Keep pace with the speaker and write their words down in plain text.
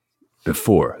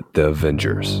Before the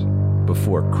Avengers,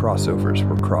 before crossovers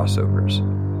were crossovers,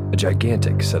 a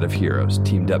gigantic set of heroes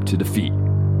teamed up to defeat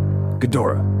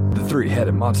Ghidorah, the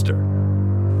three-headed monster.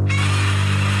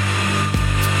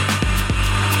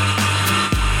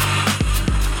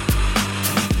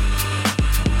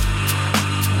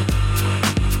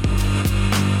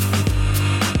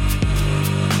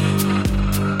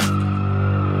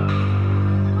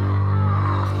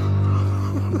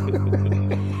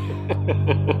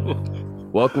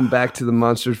 Welcome back to the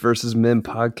Monsters vs. Men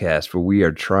podcast, where we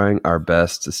are trying our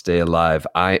best to stay alive.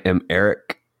 I am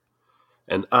Eric.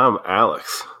 And I'm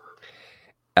Alex.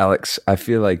 Alex, I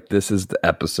feel like this is the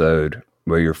episode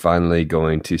where you're finally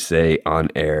going to say on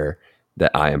air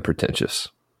that I am pretentious.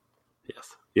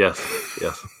 Yes.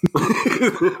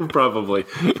 Probably.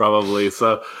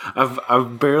 So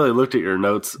I've barely looked at your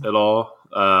notes at all.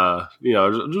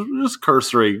 Just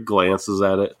cursory glances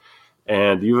at it.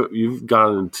 And you've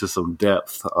gone into some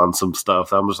depth on some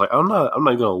stuff. I'm just like, I'm not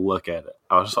going to look at it.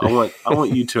 I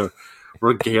want you to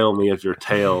regale me of your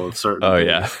tale of certain. Oh things.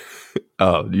 yeah.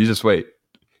 Oh, you just wait.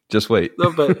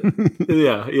 No, but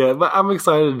yeah. But I'm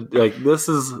excited. Like this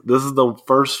is the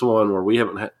first one where we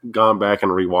haven't gone back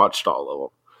and rewatched all of them.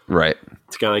 Right.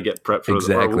 To kind of get prepped for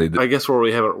exactly. I guess where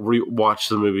we haven't rewatched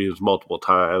the movies multiple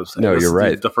times. No, you're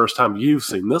right. The first time you've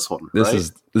seen this one.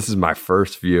 This is my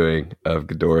first viewing of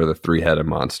Ghidorah, the three-headed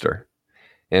monster,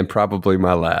 and probably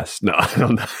my last. No, I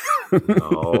don't know.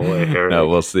 No,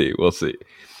 we'll see.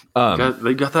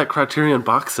 They got that Criterion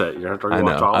box set. You have to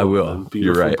watch all I will. of them.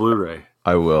 You're right. Blu-ray.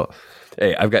 I will.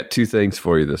 Hey, I've got two things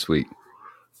for you this week.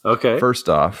 Okay. First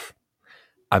off,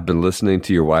 I've been listening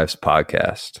to your wife's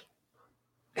podcast.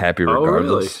 Happy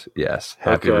Regardless. Oh, really? Yes.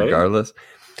 Happy Regardless.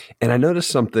 And I noticed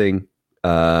something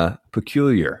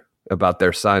peculiar about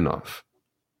their sign-off.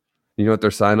 You know what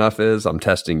their sign-off is? I'm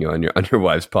testing you on your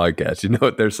wife's podcast. You know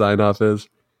what their sign-off is?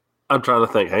 I'm trying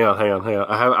to think. Hang on.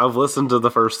 I've listened to the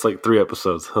first 3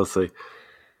 episodes. Let's see.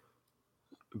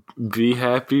 Be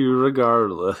happy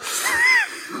regardless.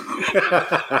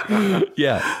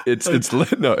 Yeah, it's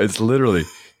literally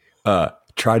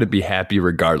try to be happy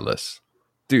regardless.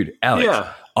 Dude, Alex,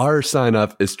 yeah. Our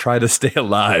sign-off is try to stay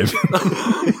alive.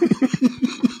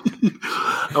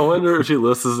 I wonder if she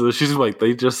listens to this. She's like,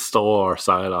 they just stole our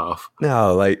sign-off.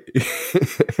 No,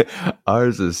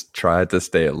 ours is try to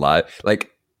stay alive.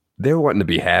 They're wanting to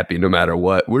be happy no matter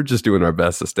what. We're just doing our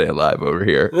best to stay alive over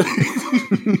here.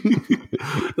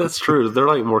 That's true.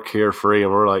 They're more carefree,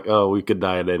 and we're like, oh, we could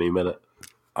die at any minute.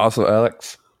 Also,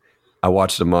 Alex, I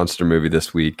watched a monster movie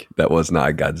this week that was not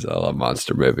a Godzilla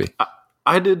monster movie.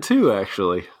 I did too,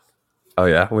 actually. Oh,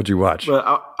 yeah? What'd you watch? But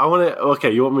I want to... Okay,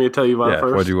 you want me to tell you mine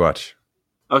first? What'd you watch?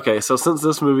 Okay, so since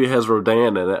this movie has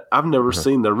Rodan in it, I've never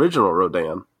seen the original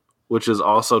Rodan, which is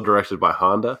also directed by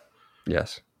Honda.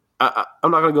 Yes. I'm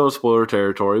not going to go in spoiler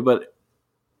territory, but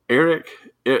Eric,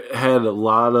 it had a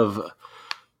lot of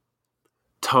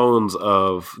tones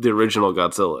of the original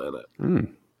Godzilla in it.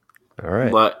 All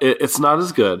right. But it's not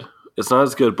as good.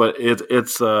 But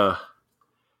it's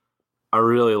I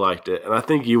really liked it, and I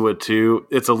think you would too.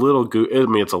 It's a little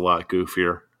it's a lot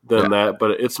goofier than that,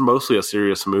 but it's mostly a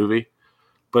serious movie.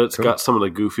 But it's got some of the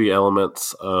goofy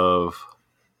elements of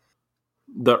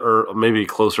maybe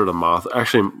closer to Mothra.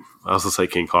 Actually, I was going to say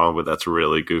King Kong, but that's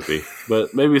really goofy.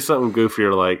 But maybe something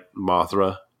goofier like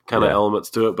Mothra kind of elements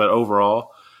to it. But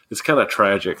overall, it's kind of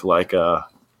tragic, like the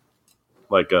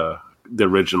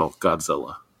original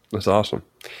Godzilla. That's awesome.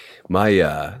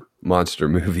 My monster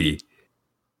movie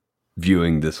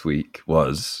viewing this week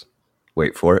was,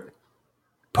 wait for it,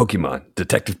 Pokemon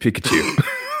Detective Pikachu.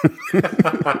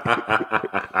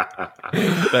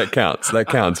 That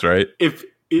counts, right? If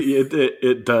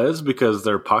it does, because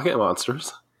they're pocket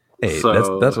monsters. Hey,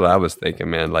 so, that's what I was thinking,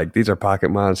 man. These are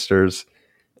pocket monsters.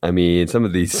 I mean, some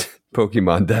of these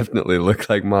Pokemon definitely look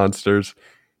like monsters.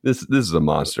 This is a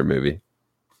monster movie.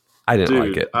 I didn't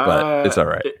like it, but it's all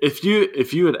right. If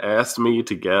you had asked me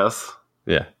to guess,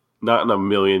 not in a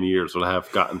million years would I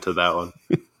have gotten to that one.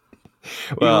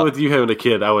 Well, even with you having a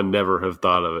kid, I would never have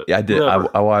thought of it. Yeah, I did.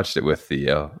 I watched it with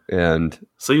Theo, and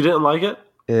so you didn't like it?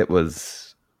 It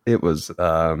was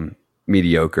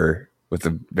mediocre with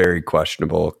a very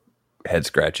questionable, head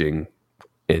scratching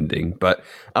ending. But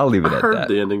I'll leave it at that. I heard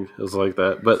the ending was like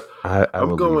that, but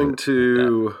I'm going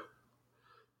to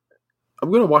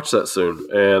watch that soon,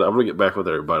 and I'm going to get back with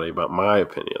everybody about my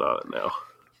opinion on it now.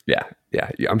 Yeah,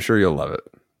 I'm sure you'll love it.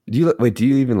 Do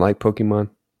you even like Pokemon?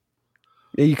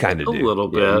 Yeah, you kind of do. A little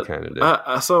bit. You kind of do.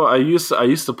 So I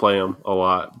used to play them a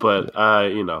lot, but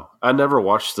I never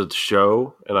watched the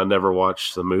show and I never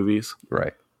watched the movies.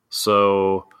 Right.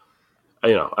 So,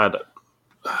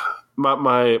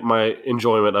 my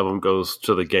enjoyment of them goes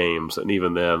to the games, and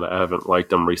even then, I haven't liked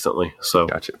them recently. So,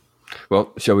 gotcha.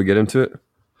 Well, shall we get into it?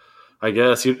 I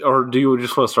guess, or do you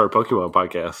just want to start a Pokemon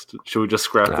podcast? Should we just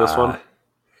scrap this one?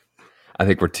 I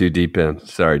think we're too deep in.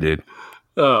 Sorry, dude.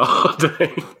 Oh,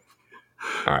 dang.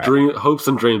 All right. Hopes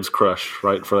and dreams crush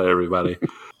right in front of everybody.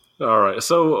 All right.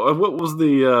 So, what was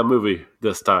the movie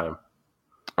this time?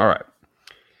 All right.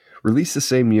 Released the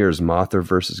same year as Mothra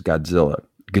vs. Godzilla,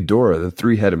 Ghidorah, the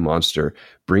three-headed monster,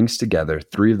 brings together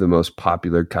three of the most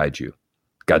popular kaiju,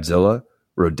 Godzilla,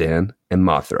 Rodan, and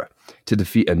Mothra, to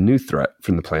defeat a new threat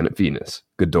from the planet Venus,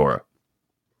 Ghidorah.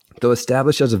 Though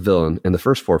established as a villain in the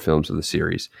first four films of the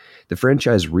series, the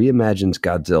franchise reimagines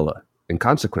Godzilla, and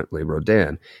consequently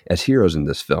Rodan, as heroes in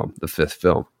this film, the fifth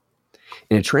film.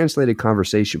 In a translated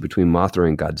conversation between Mothra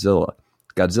and Godzilla,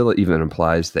 Godzilla even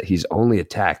implies that he's only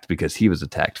attacked because he was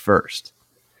attacked first.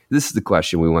 This is the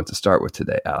question we want to start with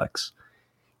today, Alex.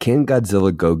 Can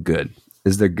Godzilla go good?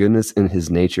 Is there goodness in his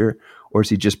nature, or is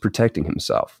he just protecting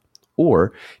himself?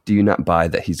 Or do you not buy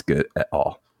that he's good at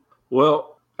all?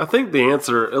 Well, I think the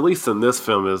answer, at least in this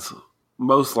film, is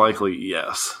most likely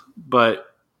yes. But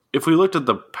if we looked at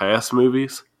the past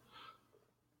movies,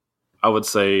 I would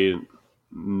say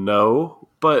no.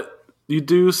 But you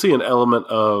do see an element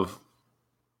of,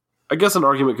 I guess an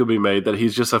argument could be made that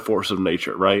he's just a force of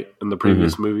nature, right? In the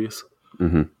previous movies.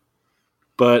 Mm-hmm.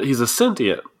 But he's a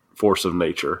sentient force of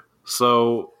nature.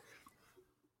 So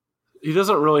he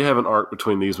doesn't really have an arc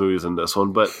between these movies and this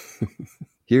one, but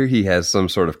here he has some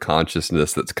sort of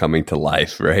consciousness that's coming to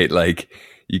life, right? Like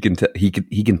he can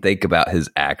think about his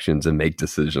actions and make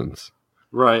decisions.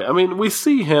 Right. I mean, we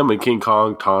see him and King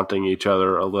Kong taunting each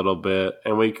other a little bit,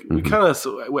 and we kind of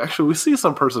we see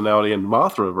some personality in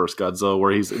Mothra vs. Godzilla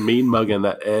where he's mean mugging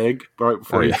that egg right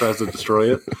before he tries to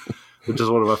destroy it, which is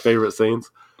one of my favorite scenes.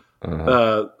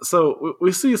 So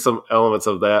we see some elements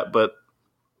of that, but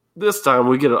this time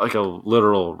we get like a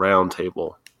literal round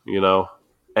table,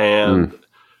 and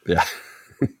yeah.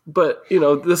 But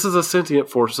this is a sentient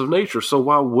force of nature, so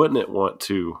why wouldn't it want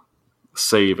to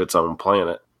save its own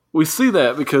planet? We see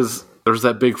that because there's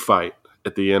that big fight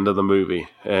at the end of the movie,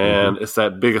 and it's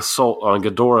that big assault on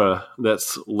Ghidorah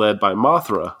that's led by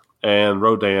Mothra, and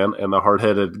Rodan and the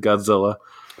hard-headed Godzilla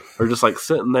are just like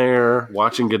sitting there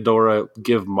watching Ghidorah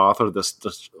give Mothra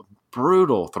this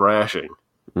brutal thrashing.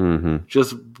 Mm-hmm.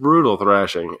 Just brutal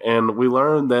thrashing. And we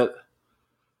learn that,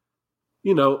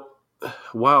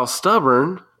 while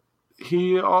stubborn,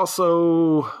 he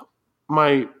also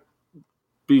might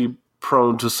be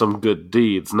prone to some good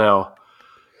deeds. Now,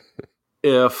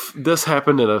 if this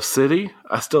happened in a city,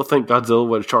 I still think Godzilla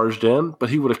would have charged in, but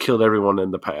he would have killed everyone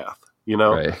in the path.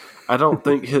 Right. I don't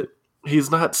think he's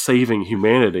not saving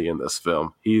humanity in this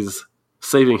film. He's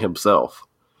saving himself.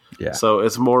 Yeah. So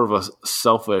it's more of a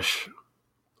selfish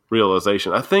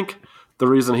realization. I think the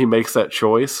reason he makes that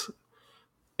choice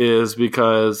is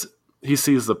because he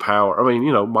sees the power. I mean,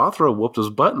 Mothra whooped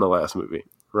his butt in the last movie,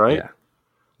 right? Yeah.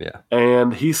 Yeah.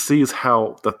 And he sees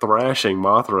how the thrashing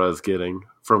Mothra is getting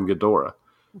from Ghidorah.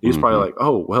 He's probably like,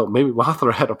 oh, well, maybe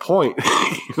Mothra had a point.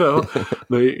 It's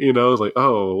like,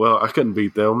 oh, well, I couldn't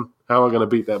beat them. How am I going to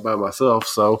beat that by myself?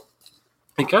 So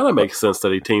it kind of makes sense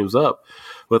that he teams up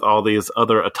with all these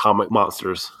other atomic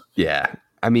monsters. Yeah.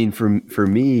 I mean, for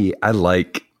me, I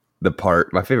like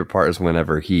my favorite part is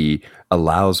whenever he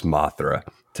allows Mothra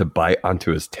to bite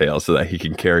onto his tail so that he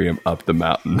can carry him up the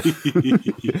mountain.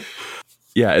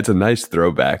 Yeah, it's a nice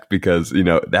throwback because,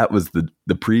 that was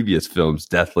the previous film's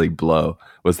deathly blow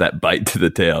was that bite to the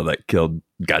tail that killed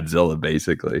Godzilla,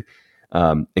 basically.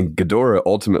 And Ghidorah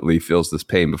ultimately feels this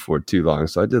pain before too long,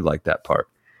 so I did like that part.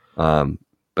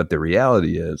 But the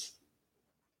reality is,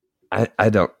 I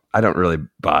don't really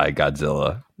buy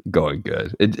Godzilla going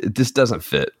good. It just doesn't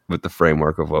fit with the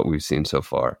framework of what we've seen so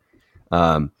far.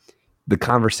 The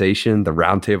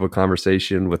roundtable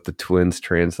conversation with the twins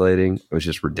translating was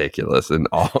just ridiculous in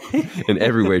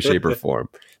every way, shape, or form.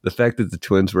 The fact that the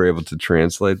twins were able to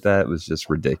translate that was just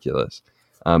ridiculous.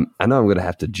 I know I'm going to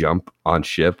have to jump on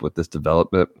ship with this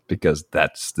development because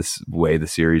that's the way the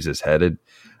series is headed.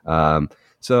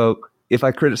 So if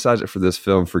I criticize it for this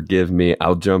film, forgive me.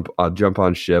 I'll jump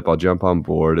on ship. I'll jump on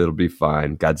board. It'll be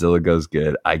fine. Godzilla goes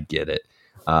good. I get it.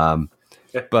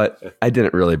 But I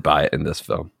didn't really buy it in this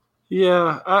film.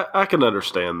 Yeah, I can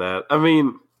understand that. I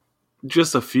mean,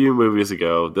 just a few movies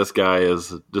ago, this guy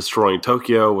is destroying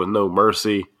Tokyo with no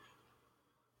mercy.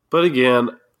 But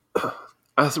again,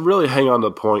 I really hang on to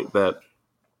the point that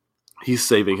he's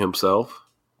saving himself,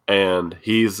 and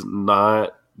he's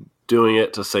not doing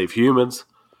it to save humans.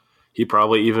 He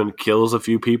probably even kills a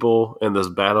few people in this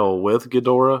battle with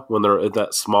Ghidorah when they're at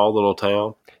that small little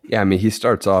town. Yeah, I mean, he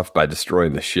starts off by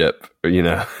destroying the ship, you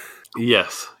know?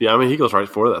 Yes. Yeah, I mean, he goes right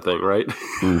for that thing, right?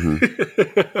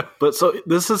 Mm-hmm. But so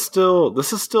this is still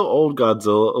old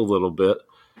Godzilla a little bit.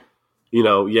 You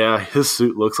know, yeah, his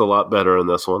suit looks a lot better in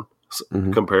this one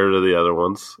compared to the other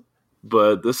ones.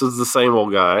 But this is the same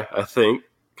old guy, I think,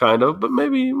 kind of. But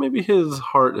maybe his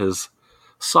heart has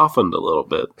softened a little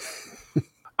bit.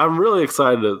 I'm really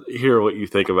excited to hear what you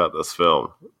think about this film.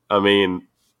 I mean,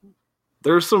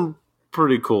 there's some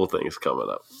pretty cool things coming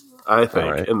up, I think.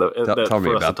 Right.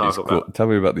 Tell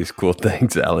me about these cool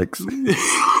things, Alex.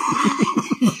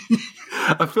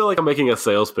 I feel like I'm making a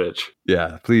sales pitch.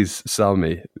 Yeah, please sell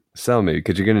me,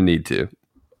 because you're going to need to.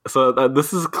 So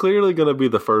this is clearly going to be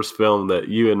the first film that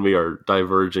you and me are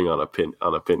diverging on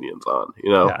opinions on.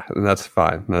 You know, yeah, and that's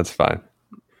fine.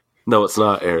 No, it's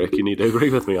not, Eric. You need to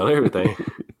agree with me on everything.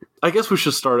 I guess we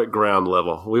should start at ground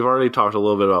level. We've already talked a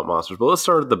little bit about monsters, but let's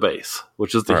start at the base,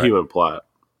 which is the human plot.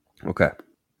 Okay.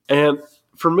 And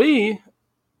for me,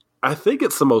 I think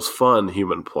it's the most fun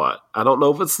human plot. I don't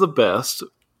know if it's the best.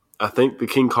 I think the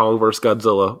King Kong vs.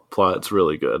 Godzilla plot's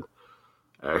really good,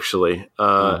 actually.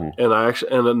 And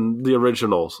then the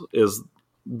originals is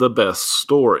the best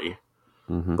story.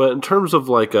 Mm-hmm. But in terms of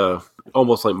like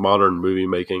almost like modern movie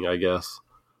making, I guess,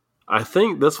 I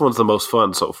think this one's the most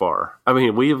fun so far. I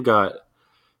mean, we've got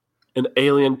an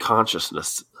alien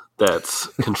consciousness that's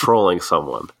controlling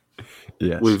someone.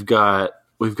 Yes. We've got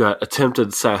attempted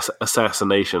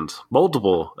assassinations,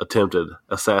 multiple attempted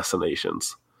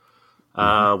assassinations.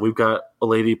 Mm-hmm. We've got a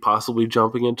lady possibly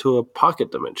jumping into a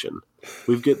pocket dimension.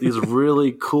 We've got these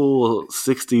really cool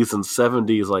 60s and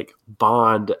 70s like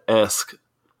Bond-esque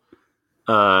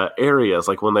areas,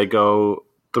 like when they go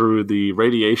through the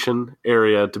radiation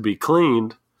area to be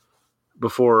cleaned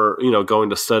before, going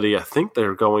to study. I think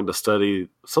they're going to study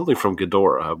something from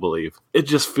Ghidorah, I believe. It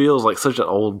just feels like such an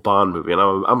old Bond movie, and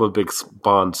I'm a big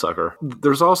Bond sucker.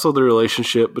 There's also the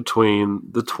relationship between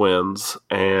the twins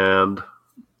and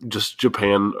just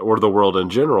Japan or the world in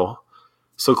general.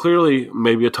 So clearly,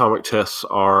 maybe atomic tests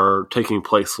are taking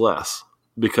place less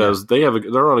because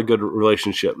they're on a good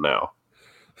relationship now.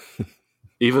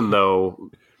 Even though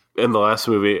in the last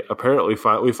movie, apparently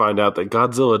we find out that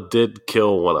Godzilla did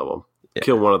kill one of them,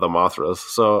 kill one of the Mothras.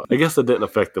 So I guess it didn't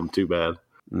affect them too bad.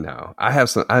 No, I have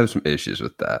some issues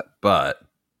with that. But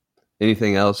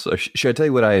anything else? Or should I tell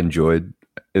you what I enjoyed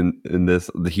in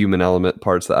this, the human element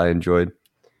parts that I enjoyed?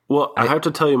 Well, I have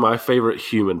to tell you my favorite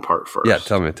human part first. Yeah,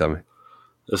 tell me.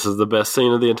 This is the best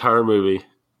scene of the entire movie,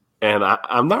 and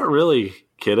I'm not really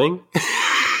kidding.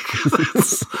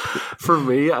 For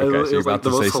me, it was like the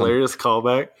most hilarious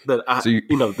callback that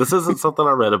this isn't something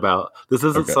I read about. This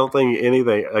isn't something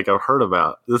anything like I've heard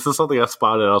about. This is something I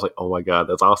spotted, and I was like, oh my God,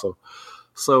 that's awesome.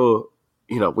 So,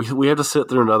 we had to sit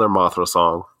through another Mothra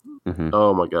song. Mm-hmm.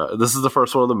 Oh my God. This is the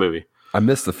first one in the movie. I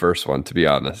missed the first one, to be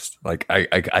honest. Like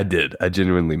I did. I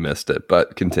genuinely missed it,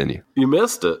 but continue. You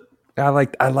missed it. I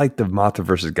liked the Mothra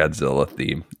versus Godzilla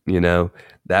theme.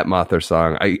 That Mothra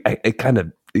song.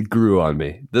 It grew on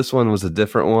me. This one was a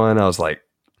different one. I was like,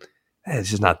 it's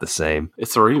just not the same.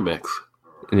 It's a remix.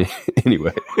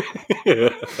 Anyway.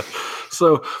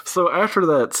 So after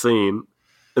that scene,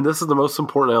 and this is the most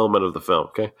important element of the film,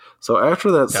 okay? So after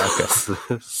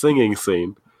that singing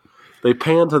scene, they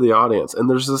pan to the audience, and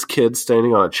there's this kid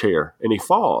standing on a chair, and he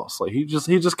falls. Like he just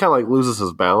kind of like loses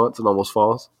his balance and almost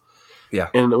falls. Yeah.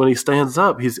 And when he stands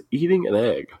up, he's eating an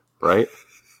egg, right?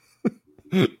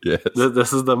 Yes.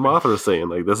 This is the Mothra scene.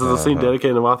 Like this is a scene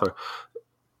dedicated to Mothra.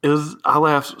 I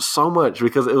laughed so much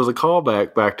because it was a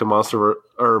callback back to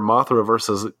Mothra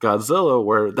versus Godzilla,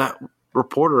 where that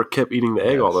reporter kept eating the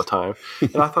egg all the time.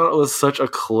 And I thought it was such a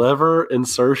clever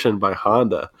insertion by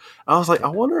Honda. I was like, I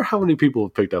wonder how many people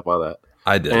have picked up on that.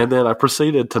 I did. And then I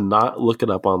proceeded to not look it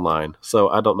up online. So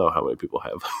I don't know how many people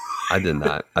have. I did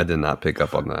not. I did not pick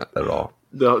up on that at all.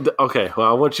 No, okay, well,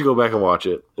 I want you to go back and watch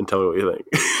it and tell me what you think.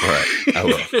 All right,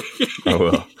 I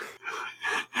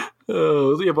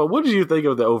will. Yeah, but what did you think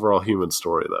of the overall human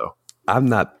story, though? I'm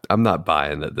not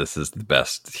buying that this is the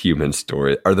best human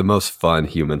story or the most fun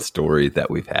human story that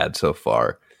we've had so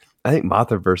far. I think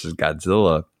Mothra versus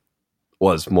Godzilla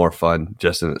was more fun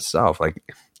just in itself. Like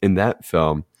in that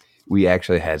film, we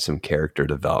actually had some character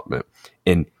development.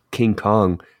 In King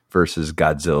Kong versus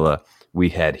Godzilla, we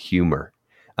had humor.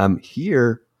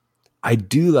 Here, I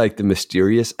do like the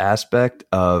mysterious aspect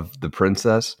of the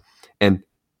princess, and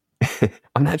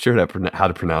I'm not sure how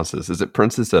to pronounce this. Is it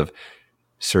Princess of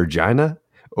Sergina,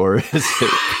 or is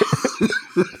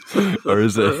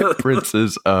it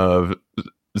Princess of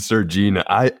Sergina.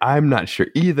 I'm not sure.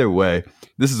 Either way,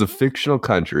 this is a fictional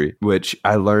country, which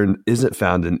I learned isn't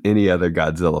found in any other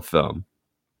Godzilla film.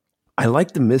 I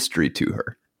like the mystery to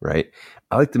her, right?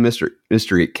 I like the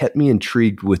mystery. It kept me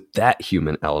intrigued with that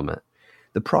human element.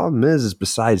 The problem is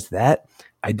besides that,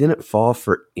 I didn't fall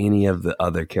for any of the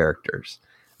other characters.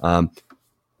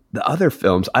 The other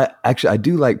films, I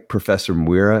do like Professor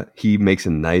Muira. He makes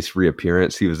a nice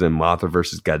reappearance. He was in Mothra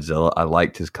versus Godzilla. I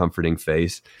liked his comforting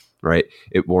face, right?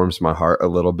 It warms my heart a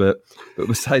little bit. But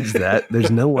besides that,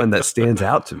 there's no one that stands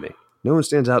out to me. No one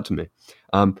stands out to me.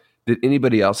 Did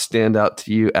anybody else stand out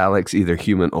to you, Alex, either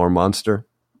human or monster?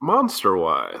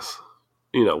 Monster-wise,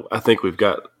 I think we've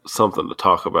got something to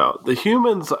talk about. The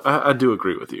humans, I do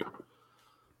agree with you.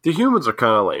 The humans are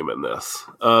kind of lame in this.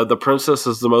 The princess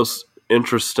is the most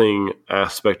interesting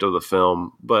aspect of the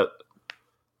film, but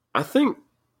I think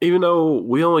even though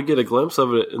we only get a glimpse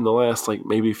of it in the last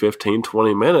maybe 15,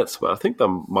 20 minutes, but I think the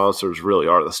monsters really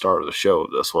are the star of the show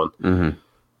of this one. Mm-hmm.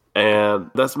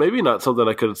 And that's maybe not something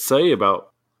I could say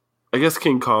about, I guess,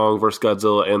 King Kong versus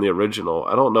Godzilla and the original.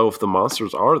 I don't know if the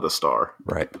monsters are the star.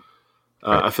 Right.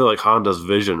 I feel like Honda's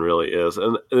vision really is.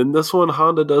 And in this one,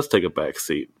 Honda does take a back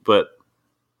seat. But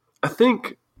I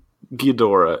think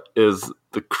Ghidorah is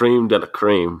the cream de la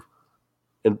cream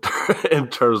in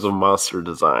terms of monster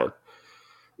design.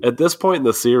 At this point in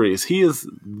the series, he is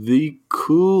the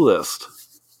coolest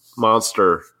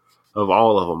monster of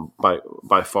all of them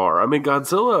by far. I mean,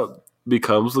 Godzilla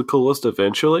becomes the coolest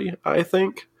eventually, I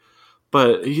think.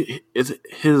 But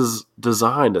his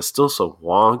design is still so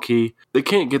wonky. They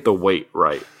can't get the weight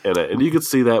right in it. And you can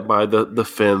see that by the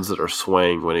fins that are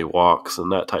swaying when he walks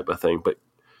and that type of thing. But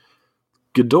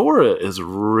Ghidorah is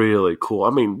really cool. I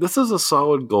mean, this is a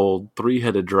solid gold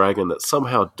 3-headed dragon that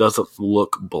somehow doesn't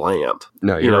look bland.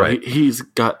 No, you're right. He's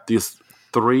got these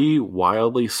 3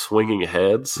 wildly swinging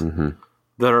heads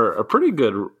that are a pretty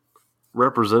good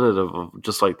representative of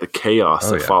just the chaos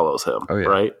that follows him,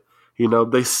 right?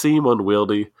 They seem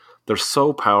unwieldy. They're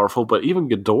so powerful, but even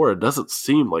Ghidorah doesn't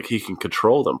seem like he can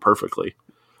control them perfectly.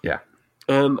 Yeah.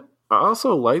 And I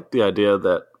also like the idea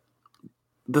that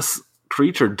this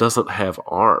creature doesn't have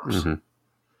arms,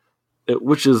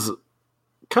 which is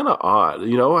kind of odd.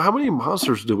 How many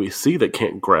monsters do we see that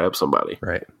can't grab somebody?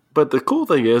 Right. But the cool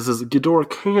thing is Ghidorah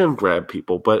can grab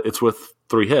people, but it's with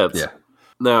 3 heads. Yeah.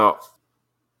 Now,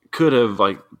 could have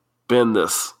been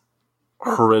this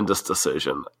horrendous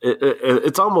decision.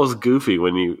 It's almost goofy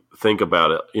when you think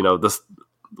about it. This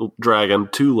dragon,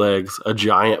 2 legs, a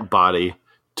giant body,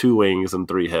 2 wings, and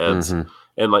 3 heads.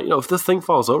 And if this thing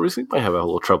falls over, he might have a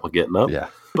little trouble getting up. Yeah.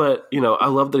 But I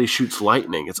love that he shoots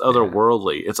lightning. It's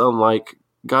otherworldly. It's unlike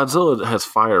Godzilla has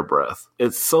fire breath.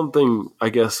 It's something I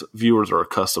guess viewers are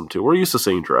accustomed to. We're used to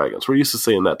seeing dragons. We're used to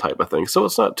seeing that type of thing. So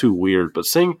it's not too weird. But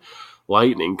seeing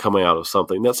lightning coming out of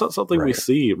something, that's not something we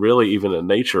see really even in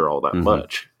nature all that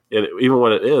much. And even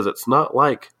when it is, it's not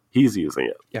like he's using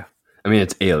it. Yeah. I mean,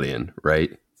 it's alien,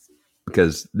 right?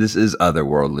 Because this is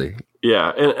otherworldly.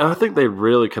 Yeah, and I think they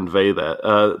really convey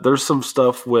that. There's some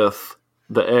stuff with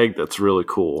the egg that's really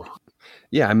cool.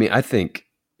 Yeah, I mean, I think,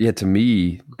 to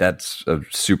me, that's a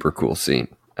super cool scene.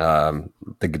 The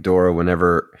Ghidorah,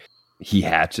 whenever he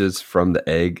hatches from the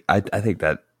egg, I think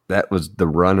that was the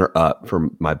runner-up for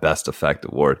my best effect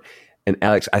award. And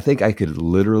Alex, I think I could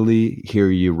literally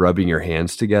hear you rubbing your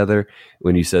hands together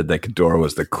when you said that Ghidorah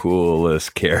was the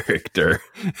coolest character.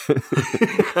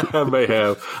 I may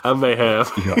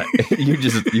have.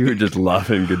 You were just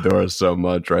loving Ghidorah so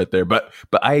much right there. But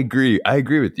I agree. I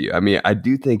agree with you. I mean, I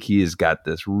do think he has got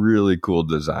this really cool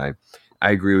design. I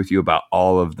agree with you about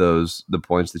all of the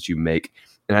points that you make.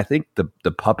 And I think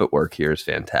the puppet work here is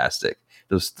fantastic.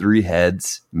 Those 3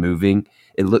 heads moving,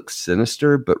 it looks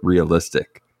sinister but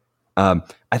realistic.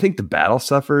 I think the battle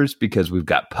suffers because we've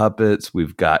got puppets,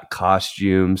 we've got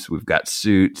costumes, we've got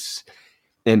suits,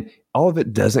 and all of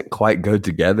it doesn't quite go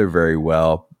together very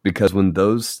well because when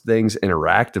those things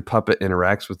interact, a puppet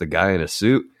interacts with a guy in a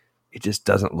suit, it just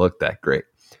doesn't look that great.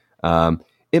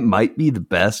 It might be the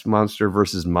best monster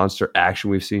versus monster action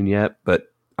we've seen yet,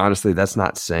 but honestly, that's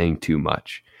not saying too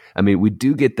much. I mean, we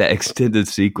do get that extended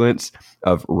sequence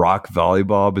of rock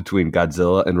volleyball between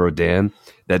Godzilla and Rodan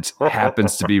that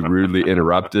happens to be rudely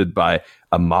interrupted by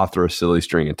a Mothra silly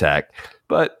string attack.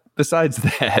 But besides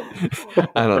that,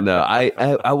 I don't know.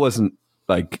 I wasn't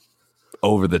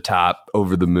over the top,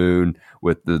 over the moon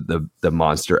with the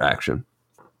monster action.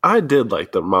 I did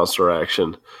like the monster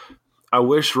action. I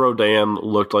wish Rodan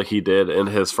looked like he did in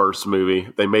his first movie.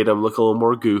 They made him look a little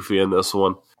more goofy in this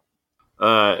one.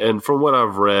 And from what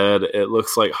I've read, it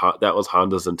looks like that was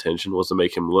Honda's intention, was to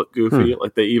make him look goofy.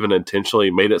 Like they even intentionally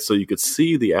made it so you could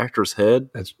see the actor's head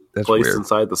that's placed weird.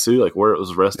 inside the suit, like where it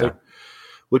was resting,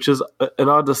 which is an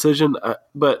odd decision.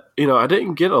 But, I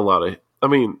didn't get a lot of,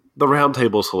 the round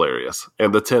table is hilarious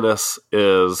and the tennis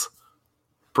is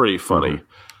pretty funny. Mm-hmm.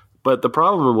 But the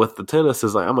problem with the tennis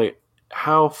is I'm like,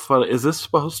 how funny is this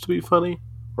supposed to be funny?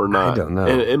 Or not? I don't know.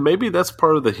 And maybe that's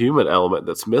part of the human element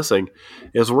that's missing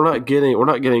is we're not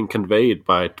getting conveyed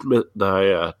by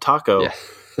Taco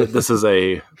that this is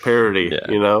a parody,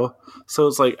 So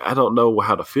it's like I don't know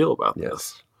how to feel about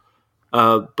this.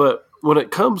 But when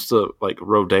it comes to like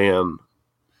Rodan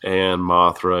and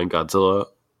Mothra and Godzilla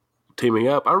teaming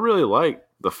up, I really like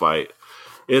the fight.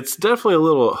 It's definitely a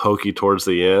little hokey towards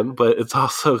the end, but it's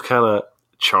also kind of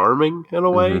charming in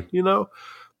a way,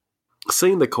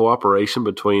 Seeing the cooperation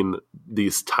between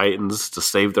these titans to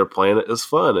save their planet is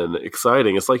fun and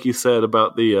exciting. It's like you said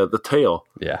about the tail.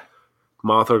 Yeah.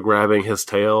 Mothra grabbing his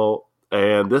tail,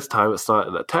 and this time it's not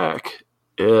an attack.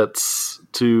 It's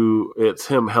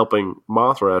him helping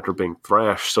Mothra after being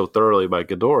thrashed so thoroughly by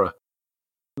Ghidorah.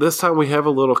 This time we have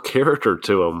a little character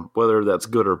to him. Whether that's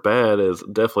good or bad is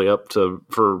definitely up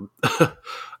for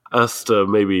us to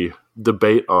maybe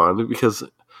debate on, because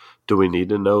do we need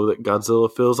to know that Godzilla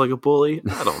feels like a bully?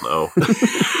 I don't know.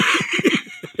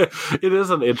 It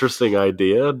is an interesting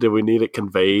idea. Do we need it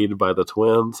conveyed by the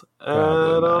twins? I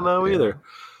don't know either.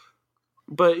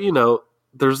 But,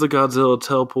 there's the Godzilla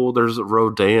tail pool. There's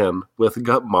Rodan with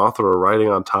Mothra riding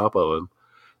on top of him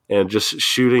and just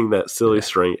shooting that silly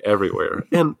string everywhere.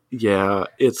 And,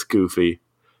 it's goofy.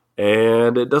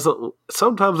 And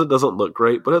sometimes it doesn't look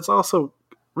great, but it's also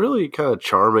really kind of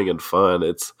charming and fun.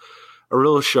 It's a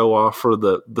real show off for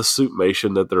the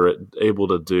suitmation that they're able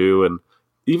to do. And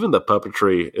even the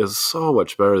puppetry is so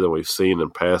much better than we've seen in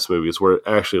past movies where it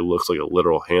actually looks like a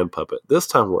literal hand puppet. This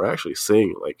time we're actually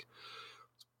seeing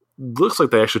looks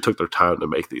like they actually took their time to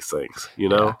make these things,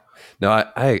 No,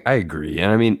 I agree.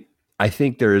 And I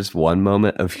think there is one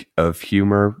moment of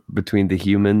humor between the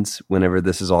humans whenever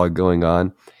this is all going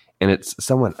on. And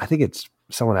someone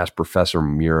asked Professor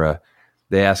Mura,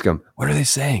 they ask him, what are they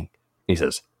saying? He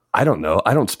says, I don't know.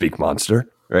 I don't speak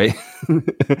monster, right?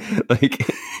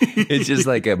 It's just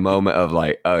like a moment of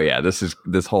oh yeah,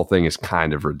 this whole thing is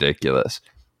kind of ridiculous.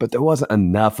 But there wasn't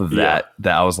enough of that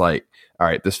I was like, all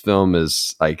right, this film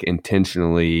is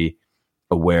intentionally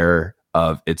aware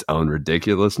of its own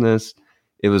ridiculousness.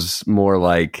 It was more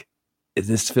like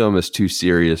this film is too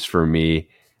serious for me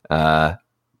to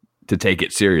take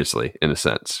it seriously in a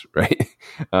sense, right?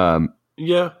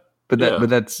 But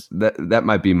that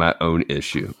might be my own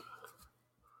issue.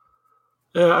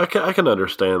 Yeah, I can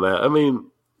understand that.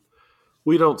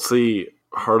 We don't see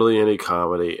hardly any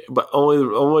comedy, but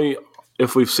only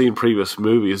if we've seen previous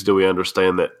movies do we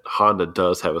understand that Honda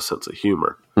does have a sense of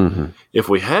humor. Mm-hmm. If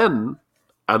we hadn't,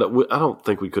 I don't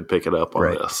think we could pick it up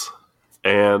on this.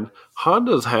 And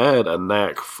Honda's had a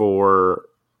knack for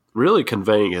really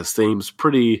conveying his themes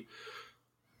pretty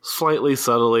slightly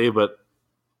subtly, but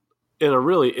in a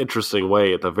really interesting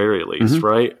way at the very least,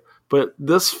 right? But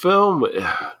this film,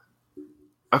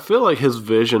 I feel like his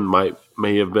vision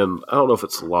may have been, I don't know if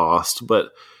it's lost,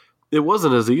 but it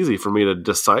wasn't as easy for me to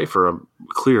decipher a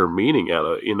clear meaning out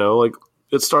of it.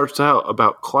 It starts out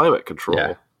about climate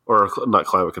control, or not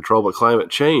climate control, but climate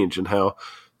change, and how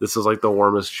this is the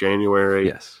warmest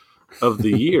January of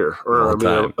the year, or of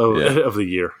the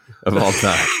year of all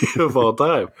time. Of all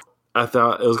time. I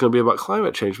thought it was going to be about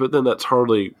climate change, but then that's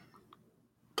hardly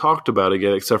talked about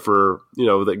again, except for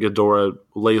that Ghidorah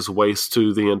lays waste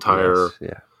to the entire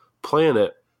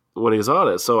planet when he's on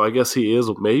it. So I guess he is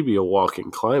maybe a walking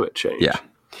climate change.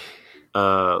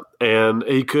 And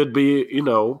he could be,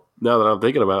 now that I'm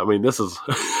thinking about it, this is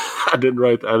I didn't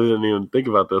even think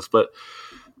about this, but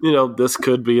this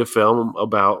could be a film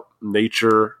about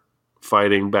nature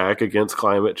fighting back against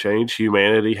climate change,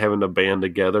 humanity having to band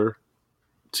together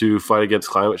to fight against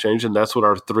climate change, and that's what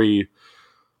our three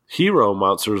hero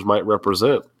monsters might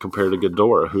represent compared to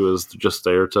Ghidorah, who is just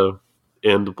there to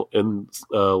end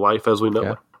life as we know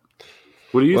it.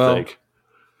 What do you think?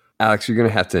 Alex, you're going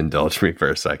to have to indulge me for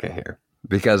a second here,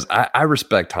 because I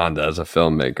respect Honda as a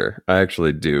filmmaker. I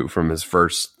actually do, from his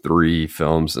first 3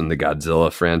 films in the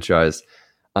Godzilla franchise.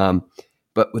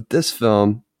 But with this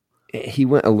film, he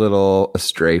went a little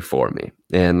astray for me.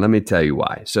 And let me tell you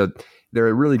why. So there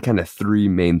are really kind of 3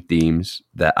 main themes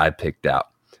that I picked out.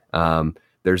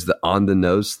 There's the on the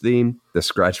nose theme, the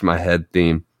scratch my head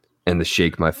theme, and the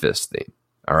shake my fist theme.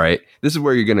 All right. This is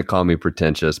where you're going to call me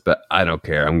pretentious, but I don't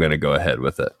care. I'm going to go ahead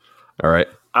with it. All right.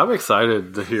 I'm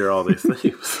excited to hear all these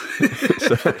themes.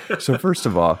 so first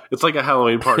of all, it's like a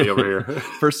Halloween party over here.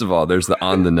 First of all, there's the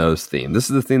on the nose theme. This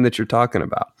is the theme that you're talking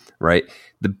about, right?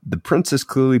 The princess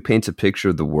clearly paints a picture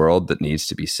of the world that needs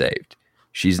to be saved.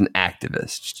 She's an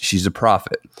activist. She's a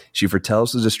prophet. She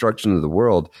foretells the destruction of the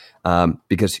world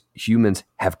because humans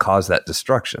have caused that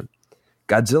destruction.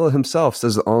 Godzilla himself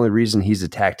says the only reason he's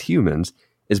attacked humans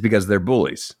is because they're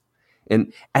bullies.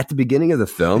 And at the beginning of the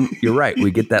film, you're right,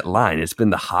 we get that line. It's been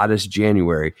the hottest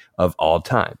January of all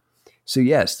time. So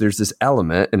yes, there's this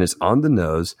element, and it's on the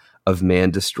nose, of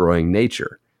man destroying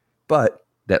nature. But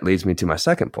that leads me to my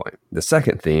second point, the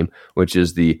second theme, which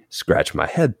is the scratch my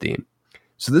head theme.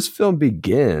 So this film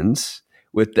begins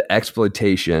with the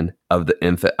exploitation of the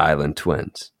infant island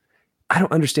twins. I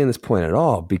don't understand this point at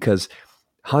all because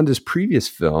Honda's previous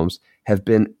films have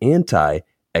been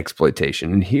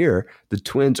anti-exploitation. And here, the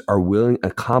twins are willing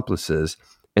accomplices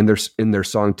in their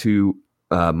song to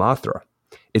Mothra.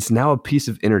 It's now a piece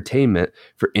of entertainment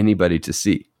for anybody to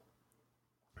see.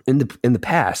 In the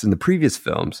past, in the previous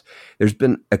films, there's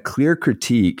been a clear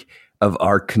critique of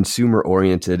our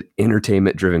consumer-oriented,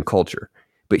 entertainment-driven culture.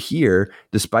 But here,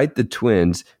 despite the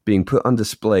twins being put on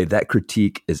display, that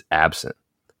critique is absent.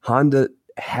 Honda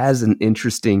has an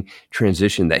interesting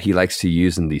transition that he likes to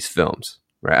use in these films,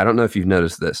 right? I don't know if you've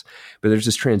noticed this, but there's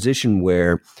this transition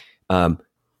where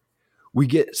we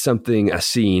get a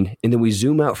scene, and then we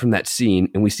zoom out from that scene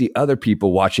and we see other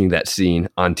people watching that scene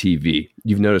on TV.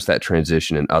 You've noticed that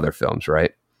transition in other films,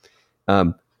 right?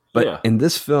 But in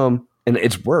this film, and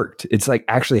it's worked. It's like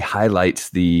actually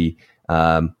highlights the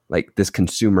like this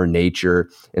consumer nature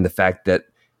and the fact that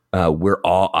we're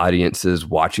all audiences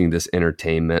watching this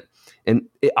entertainment. And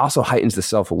it also heightens the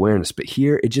self-awareness. But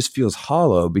here it just feels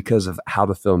hollow because of how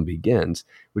the film begins,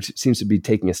 which seems to be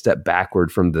taking a step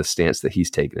backward from the stance that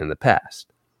he's taken in the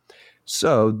past.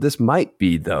 So this might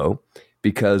be, though,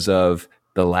 because of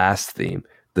the last theme,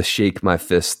 the shake my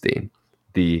fist theme,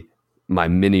 my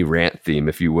mini rant theme,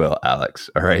 if you will, Alex.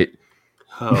 All right.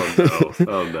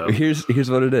 Oh no.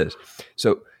 Here's what it is.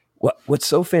 So what's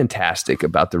so fantastic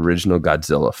about the original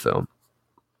Godzilla film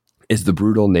is the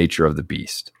brutal nature of the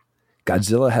beast.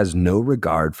 Godzilla has no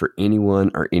regard for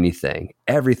anyone or anything.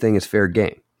 Everything is fair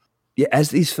game. Yet as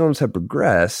these films have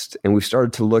progressed and we've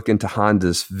started to look into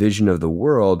Honda's vision of the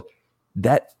world,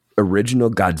 that original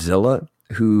Godzilla,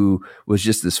 who was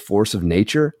just this force of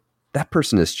nature, that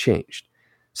person has changed.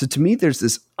 So to me, there's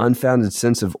this unfounded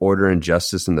sense of order and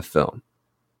justice in the film.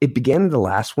 It began in the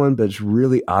last one, but it's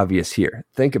really obvious here.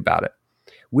 Think about it.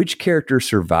 Which characters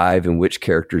survive and which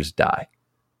characters die?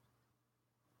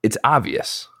 It's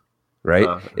obvious,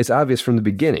 right? It's obvious from the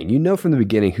beginning. You know from the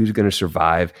beginning who's going to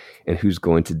survive and who's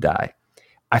going to die.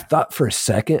 I thought for a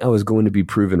second I was going to be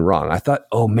proven wrong. I thought,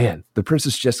 oh man, the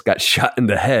princess just got shot in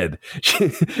the head.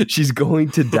 She's going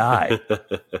to die.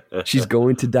 She's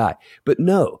going to die. But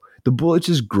no. The bullet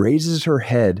just grazes her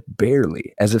head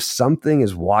barely, as if something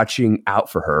is watching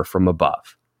out for her from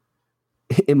above.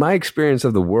 In my experience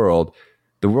of the world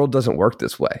doesn't work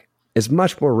this way. It's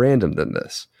much more random than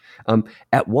this.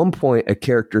 At one point, a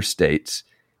character states,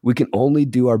 "We can only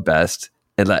do our best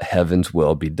and let heaven's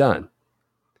will be done."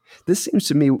 This seems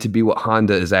to me to be what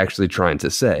Honda is actually trying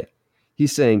to say.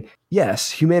 He's saying,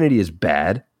 yes, humanity is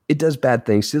bad. It does bad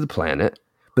things to the planet.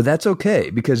 But that's okay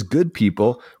because good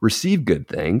people receive good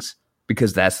things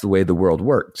because that's the way the world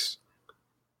works.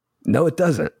 No, it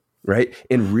doesn't, right?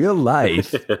 In real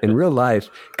life,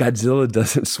 Godzilla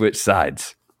doesn't switch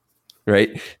sides,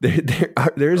 right?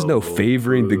 There is no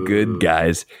favoring the good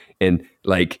guys and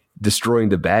like destroying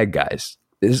the bad guys.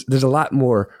 There's a lot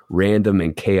more random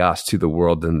and chaos to the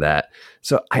world than that.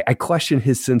 So I question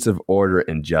his sense of order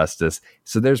and justice.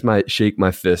 So there's my shake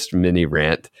my fist mini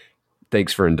rant.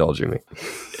 Thanks for indulging me.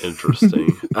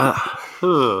 Interesting.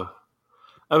 I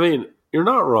mean, you're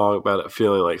not wrong about it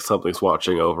feeling like something's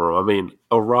watching over him. I mean,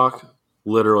 a rock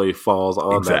literally falls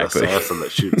on that assassin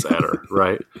that shoots at her,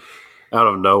 right? Out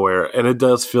of nowhere. And it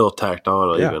does feel tacked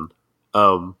on even.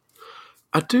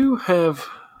 I do have...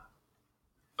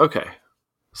 Okay.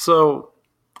 So,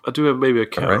 I do have maybe a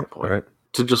counterpoint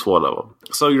to just one of them.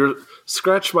 So, your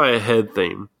scratch my head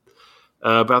theme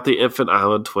about the infant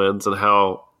island twins and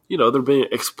how... they're being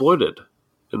exploited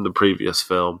in the previous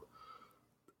film.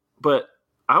 But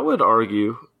I would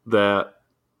argue that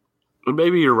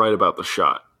maybe you're right about the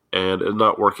shot and it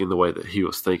not working the way that he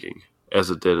was thinking as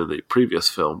it did in the previous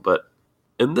film. But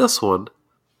in this one,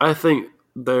 I think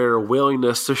their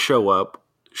willingness to show up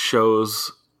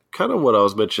shows kind of what I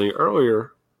was mentioning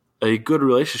earlier, a good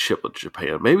relationship with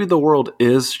Japan. Maybe the world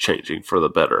is changing for the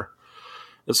better.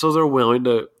 And so they're willing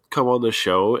to come on the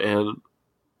show and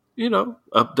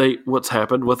update what's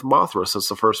happened with Mothra since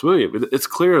the first movie. It's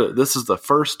clear that this is the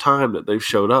first time that they've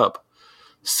showed up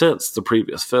since the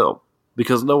previous film,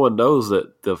 because no one knows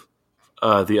that the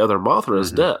other Mothra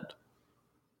is dead.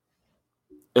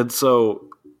 And so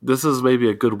this is maybe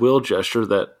a goodwill gesture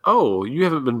that, you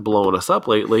haven't been blowing us up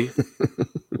lately.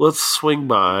 Let's swing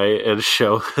by and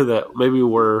show that maybe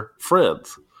we're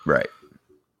friends. Right.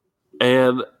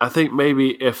 And I think maybe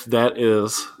if that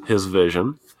is his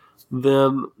vision,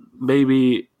 then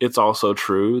maybe it's also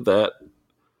true that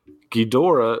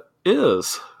Ghidorah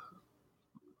is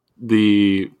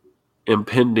the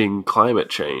impending climate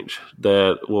change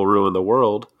that will ruin the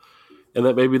world, and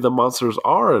that maybe the monsters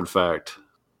are, in fact,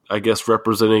 I guess,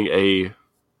 representing a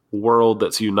world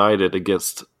that's united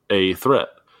against a threat.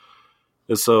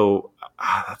 And so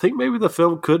I think maybe the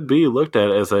film could be looked at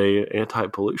as a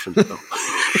anti-pollution film.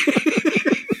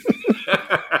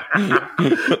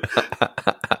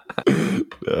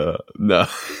 No.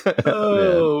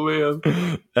 Oh,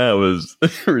 man. That was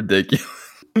ridiculous.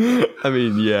 I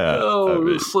mean, yeah.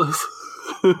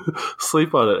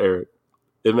 Sleep on it, Eric.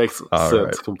 It makes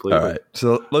sense completely. All right.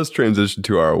 So let's transition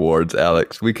to our awards,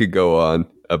 Alex. We could go on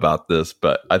about this,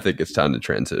 but I think it's time to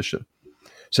transition.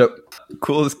 So,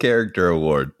 coolest character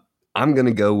award. I'm going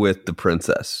to go with the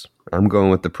princess. And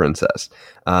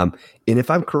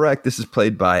if I'm correct, this is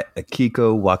played by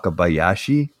Akiko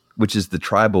Wakabayashi, which is the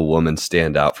tribal woman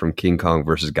standout from King Kong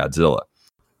vs. Godzilla.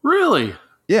 Really?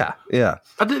 Yeah. I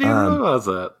didn't even realize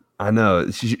that. I know.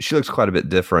 She looks quite a bit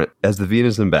different as the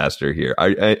Venus ambassador here.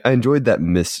 I enjoyed that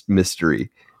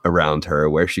mystery around her,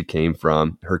 where she came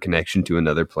from, her connection to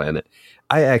another planet.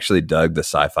 I actually dug the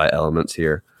sci-fi elements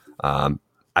here.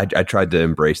 I tried to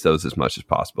embrace those as much as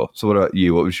possible. So what about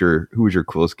you? Who was your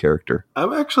coolest character?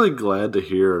 I'm actually glad to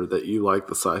hear that you like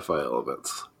the sci-fi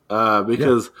elements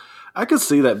because I could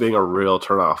see that being a real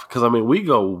turnoff. Because I mean, we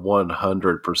go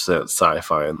 100%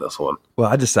 sci-fi in this one.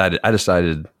 Well, I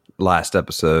decided last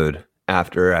episode,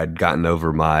 after I'd gotten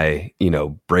over my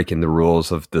breaking the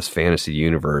rules of this fantasy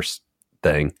universe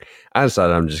thing, I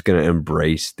decided I'm just going to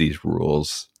embrace these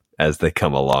rules as they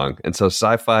come along. And so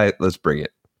sci-fi, let's bring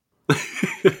it.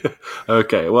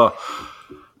 Okay, well,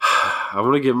 I'm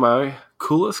going to give my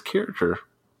coolest character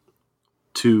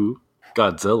to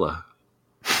Godzilla.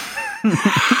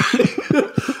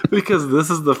 Because this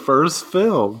is the first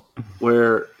film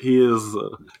where he is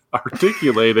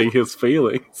articulating his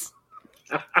feelings.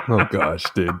 Oh, gosh,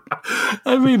 dude.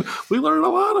 I mean, we learn a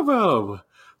lot about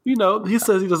him. He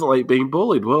says he doesn't like being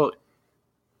bullied. Well,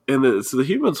 and it's the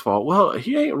human's fault. Well,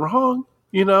 he ain't wrong,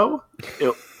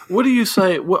 What do you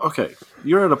say? Well, okay,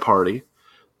 you're at a party,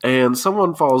 and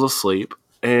someone falls asleep,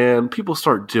 and people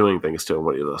start doing things to him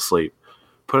when he's asleep.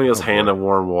 Putting his hand in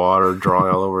warm water,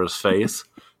 drawing all over his face.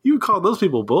 You would call those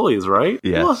people bullies, right?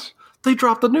 Yes. Well, they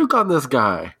dropped the nuke on this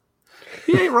guy.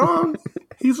 He ain't wrong.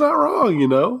 He's not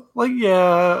wrong, Like,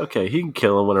 yeah, okay, he can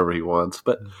kill him whenever he wants.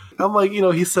 But I'm like,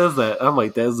 he says that. I'm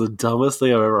like, that's the dumbest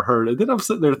thing I've ever heard. And then I'm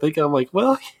sitting there thinking, I'm like,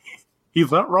 well,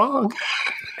 he's not wrong.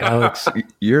 Alex,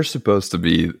 you're supposed to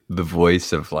be the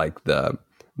voice of like the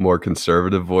more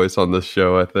conservative voice on this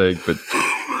show, I think. But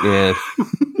man,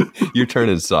 you're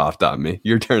turning soft on me.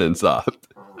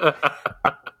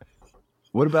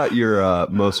 What about your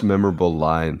most memorable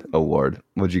line award?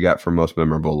 What'd you got for most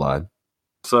memorable line?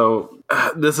 So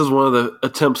this is one of the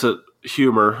attempts at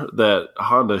humor that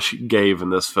Honda gave in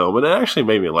this film. And it actually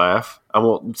made me laugh. I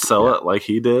won't sell it like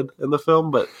he did in the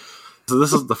film, but so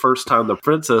this is the first time the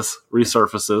princess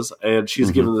resurfaces, and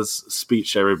she's giving this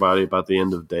speech to everybody about the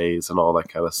end of days and all that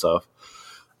kind of stuff.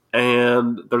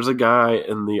 And there's a guy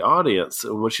in the audience,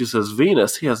 and when she says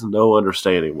Venus, he has no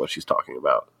understanding what she's talking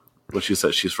about. When she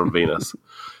says she's from Venus.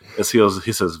 And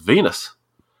he says, Venus?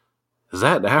 Is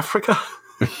that in Africa?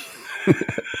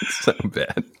 It's so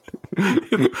bad.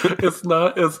 It's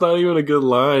not even a good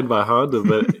line by Honda,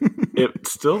 but it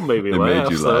still made me laugh.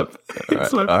 Made you laugh.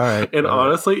 All right. And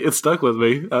honestly, it stuck with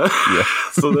me.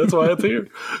 So that's why it's here.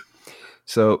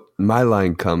 So my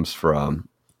line comes from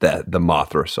the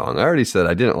Mothra song. I already said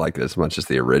I didn't like it as much as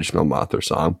the original Mothra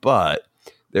song, but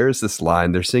there's this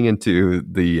line. They're singing to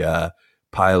the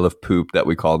pile of poop that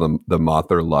we call them the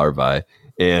Mothra larvae.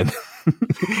 And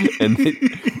and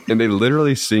they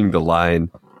literally sing the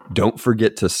line, "Don't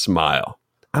forget to smile."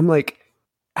 I'm like,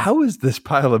 how is this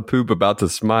pile of poop about to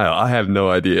smile? I have no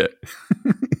idea.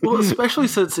 Well, especially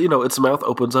since, its mouth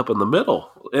opens up in the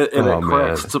middle and it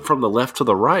cracks from the left to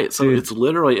the right. So it's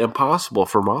literally impossible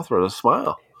for Mothra to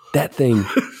smile. That thing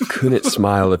couldn't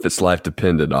smile if its life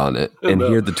depended on it. And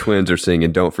here the twins are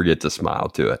singing, "Don't forget to smile"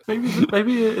 to it.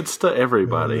 Maybe it's to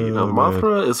everybody.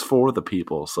 Mothra is for the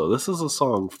people. So this is a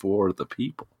song for the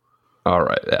people. All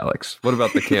right, Alex. What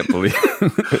about the can't believe?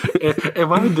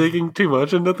 Am I digging too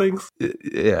much into things?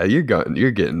 Yeah, you're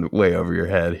getting way over your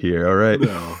head here. All right.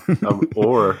 No,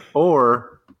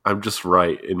 or I'm just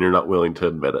right, and you're not willing to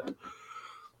admit it.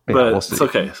 Yeah, but we'll see. It's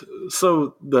okay.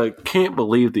 So the can't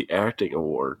believe the acting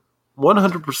award,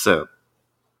 100%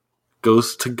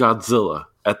 goes to Godzilla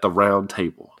at the round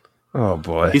table. Oh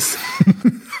boy.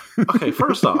 Okay.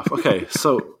 First off,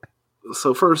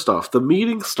 So first off, the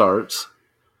meeting starts.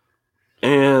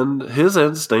 And his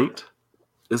instinct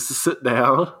is to sit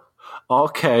down all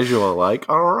casual like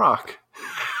on a rock.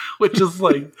 Which is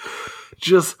like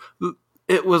it's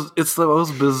the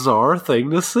most bizarre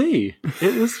thing to see.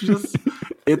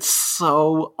 It's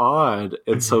so odd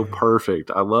and so perfect.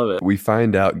 I love it. We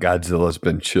find out Godzilla's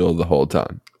been chill the whole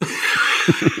time.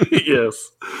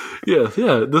 Yes. Yeah.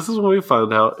 This is when we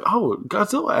find out,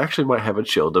 Godzilla actually might have a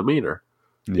chill demeanor.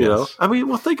 Yes. You know, I mean,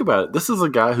 well, think about it. This is a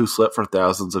guy who slept for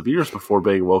thousands of years before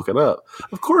being woken up.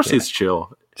 Of course, he's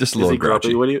chill. Just a little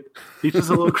grouchy. He's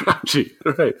just a little grouchy,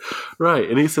 right.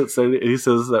 And he sits there and he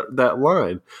says that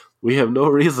line: "We have no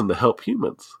reason to help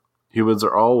humans. Humans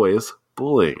are always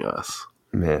bullying us."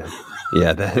 Man,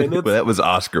 yeah, that was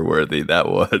Oscar worthy. That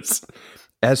was,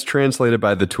 as translated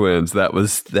by the twins. That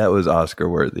was Oscar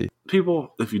worthy.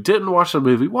 People, if you didn't watch the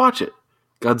movie, watch it.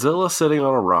 Godzilla sitting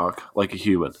on a rock like a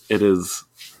human. It is.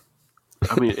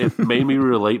 I mean, it made me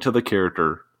relate to the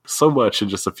character so much in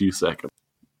just a few seconds.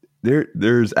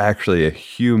 There's actually a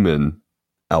human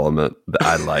element that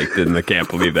I liked in the Can't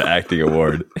Believe the Acting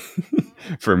Award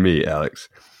for me, Alex.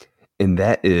 And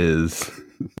that is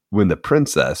when the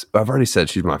princess, I've already said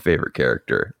she's my favorite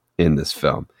character in this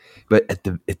film, but at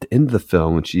the end of the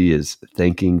film, when she is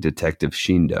thanking Detective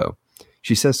Shindo,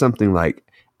 she says something like,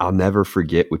 "I'll never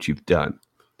forget what you've done."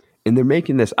 And they're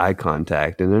making this eye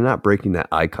contact, and they're not breaking that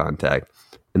eye contact.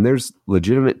 And there's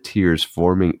legitimate tears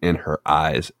forming in her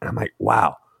eyes. And I'm like,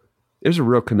 wow, there's a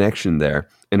real connection there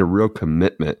and a real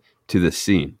commitment to the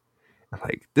scene. I'm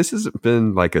like, this hasn't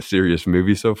been like a serious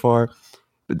movie so far,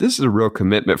 but this is a real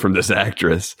commitment from this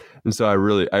actress. And so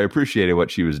I appreciated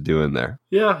what she was doing there.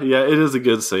 Yeah, it is a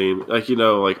good scene. Like,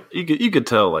 you could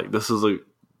tell, like, this is a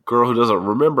girl who doesn't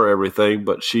remember everything,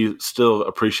 but she still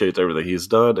appreciates everything he's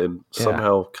done and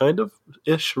somehow kind of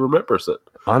ish remembers it.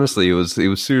 Honestly, it was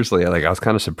seriously, like, I was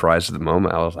kind of surprised at the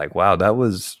moment. I was like, wow, that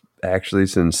was actually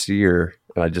sincere.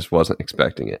 I just wasn't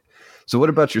expecting it. So what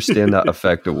about your standout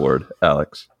effect award,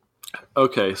 Alex?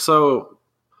 Okay, so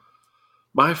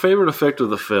my favorite effect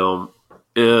of the film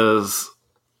is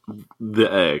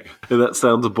the egg. And that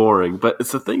sounds boring, but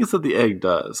it's the things that the egg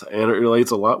does. And it relates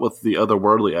a lot with the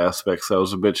otherworldly aspects I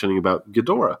was mentioning about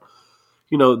Ghidorah.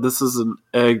 This is an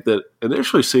egg that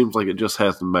initially seems like it just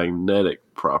has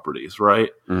magnetic properties, right?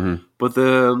 Mm-hmm. But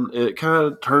then it kind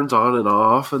of turns on and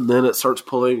off, and then it starts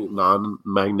pulling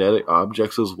non-magnetic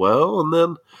objects as well. And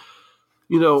then,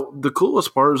 the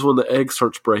coolest part is when the egg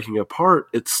starts breaking apart,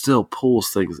 it still pulls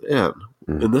things in.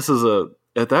 Mm-hmm. And this is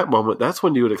at that moment, that's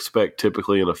when you would expect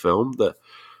typically in a film that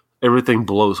everything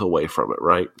blows away from it,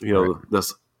 right? Right.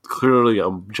 This clearly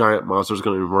a giant monster is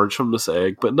going to emerge from this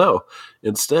egg, but no,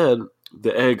 instead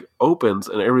the egg opens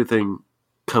and everything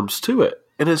comes to it.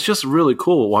 And it's just really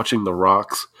cool watching the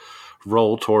rocks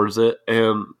roll towards it.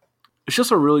 And it's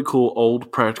just a really cool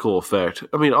old practical effect.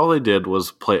 I mean, all they did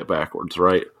was play it backwards,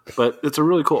 right? But it's a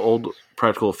really cool old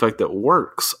practical effect that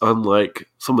works, unlike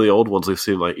some of the old ones we've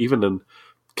seen, like even in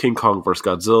King Kong vs.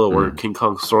 Godzilla, where King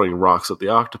Kong's throwing rocks at the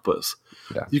octopus.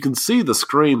 Yeah. You can see the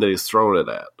screen that he's throwing it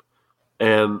at.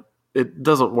 And it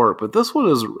doesn't work. But this one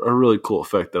is a really cool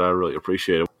effect that I really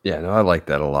appreciate. Yeah, no, I like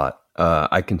that a lot.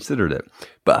 I considered it,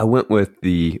 but I went with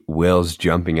the whales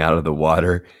jumping out of the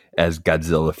water as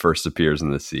Godzilla first appears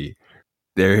in the sea.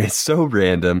 It's so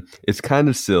random. It's kind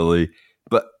of silly,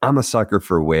 but I'm a sucker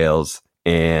for whales,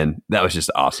 and that was just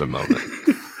an awesome moment.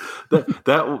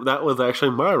 That was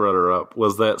actually my runner-up,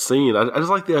 was that scene. I just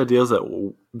like the idea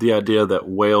that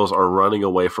whales are running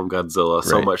away from Godzilla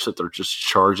so much that they're just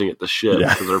charging at the ship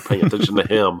because they're paying attention to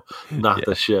him, not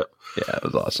the ship. Yeah, it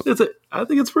was awesome. I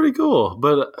think it's pretty cool.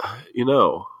 But,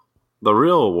 the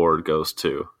real award goes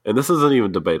to, and this isn't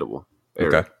even debatable,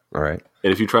 Eric. Okay, all right.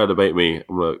 And if you try to debate me,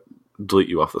 I'm going to delete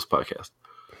you off this podcast.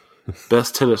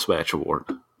 Best Tennis Match Award.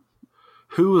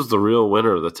 Who was the real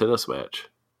winner of the tennis match?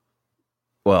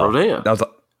 Well, Rodan. That was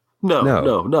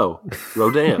No.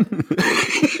 Rodan.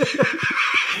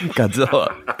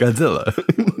 Godzilla.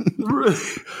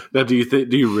 Now, do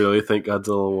you really think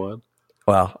Godzilla won?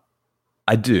 Well,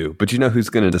 I do, but you know who's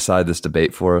going to decide this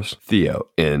debate for us? Theo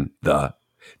in the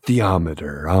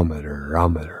Theometer.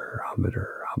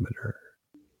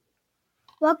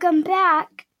 Welcome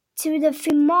back to the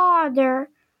Theometer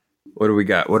What do we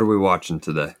got? What are we watching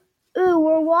today? Ooh,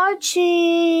 we're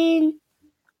watching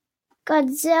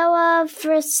Godzilla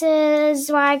versus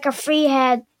like a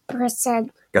three-head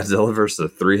person. Godzilla versus a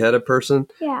three-headed person?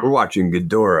 Yeah. We're watching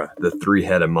Ghidorah, the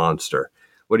three-headed monster.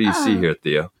 What do you see here,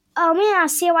 Theo? Oh, man, I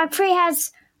see like three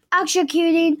heads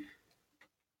executing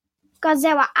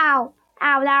Godzilla. Ow.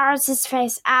 Ow, that was his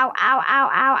face. Ow, ow, ow,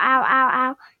 ow, ow, ow,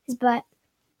 ow. His butt.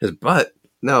 His butt?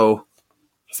 No.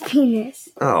 His penis.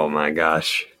 Oh, my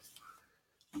gosh.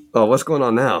 Oh, what's going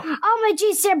on now? Oh, my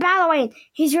jeez, they're battling.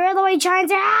 He's really trying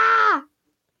to... Ah!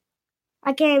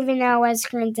 I can't even know what his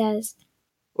screen does.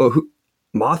 Well,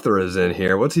 Mothra is in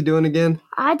here. What's he doing again?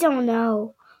 I don't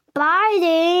know.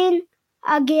 Biting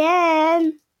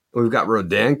again. We've got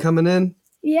Rodan coming in?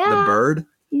 Yeah. The bird?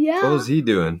 Yeah. What was he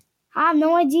doing? I have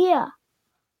no idea.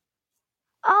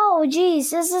 Oh, geez,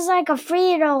 this is like a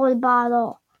 3-year-old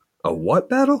battle. A what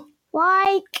battle?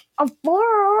 Like a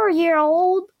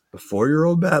 4-year-old. A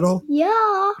 4-year-old battle?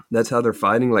 Yeah. That's how they're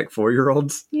fighting, like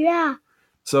 4-year-olds? Yeah.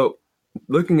 So,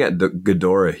 looking at the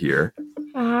Ghidorah here,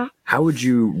 how would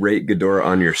you rate Ghidorah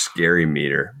on your scary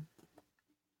meter?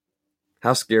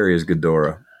 How scary is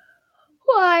Ghidorah?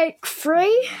 Like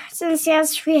 3, since he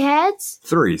has 3 heads.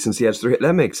 3, since he has 3 heads.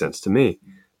 That makes sense to me.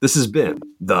 This has been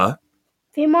The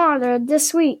Monitor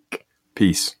this week.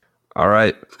 Peace. All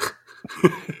right.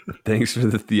 Thanks for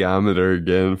the Theometer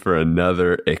again for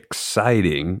another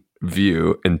exciting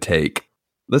view and take.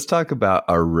 Let's talk about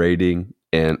our rating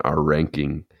and our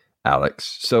ranking,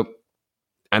 Alex. So,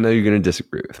 I know you're going to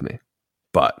disagree with me,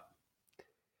 but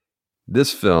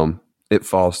this film, it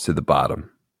falls to the bottom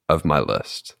of my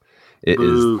list. It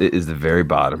is the very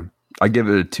bottom. I give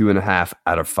it a 2.5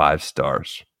 out of 5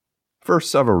 stars for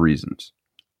several reasons.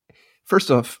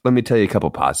 First off, let me tell you a couple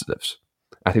positives.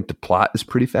 I think the plot is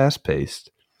pretty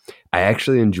fast-paced. I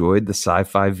actually enjoyed the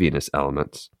sci-fi Venus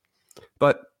elements,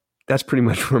 but that's pretty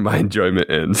much where my enjoyment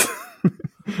ends.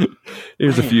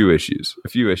 Here's a few issues.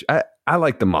 I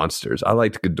like the monsters. I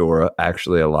liked Ghidorah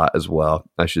actually a lot as well,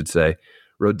 I should say.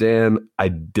 Rodan, I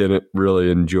didn't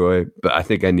really enjoy, but I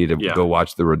think I need to go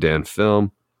watch the Rodan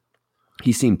film.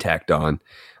 He seemed tacked on.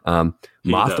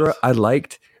 Mothra, I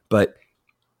liked, but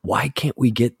why can't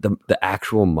we get the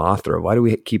actual Mothra? Why do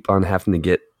we keep on having to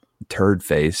get turd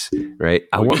face, right?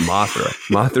 I want Mothra.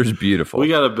 Mothra's beautiful. We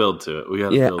got to build to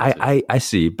it. I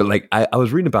see. But like, I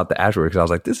was reading about the Ashworth because I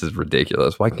was like, this is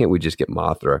ridiculous. Why can't we just get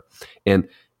Mothra? And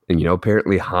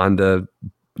apparently Honda,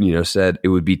 said it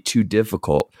would be too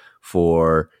difficult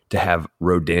to have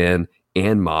Rodan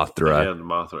and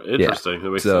Mothra. Interesting. Yeah. That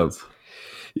makes sense.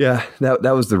 Yeah,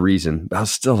 that was the reason. But I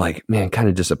was still like, man, kind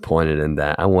of disappointed in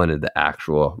that. I wanted the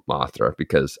actual Mothra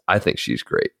because I think she's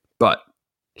great. But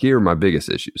here are my biggest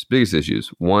issues.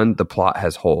 One, the plot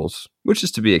has holes, which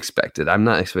is to be expected. I'm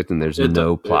not expecting there's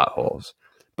no plot holes.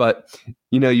 But,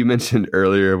 you mentioned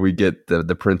earlier we get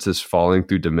the princess falling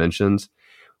through dimensions.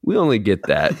 We only get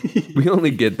that. We only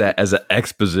get that as an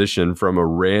exposition from a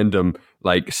random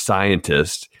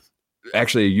scientist,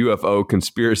 actually a UFO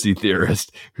conspiracy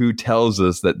theorist, who tells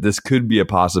us that this could be a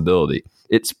possibility.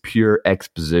 It's pure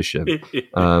exposition.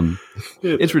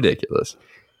 It's ridiculous.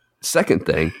 Second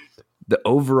thing, the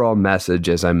overall message,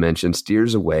 as I mentioned,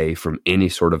 steers away from any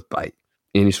sort of bite,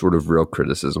 any sort of real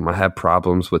criticism. I have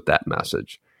problems with that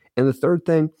message. And the third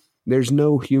thing, there's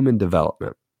no human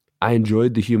development. I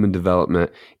enjoyed the human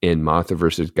development in Mothra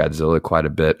versus Godzilla quite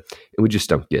a bit, and we just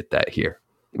don't get that here.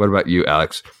 What about you,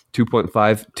 Alex?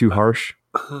 2.5, too harsh?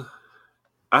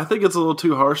 I think it's a little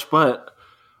too harsh, but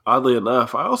oddly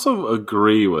enough, I also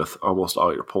agree with almost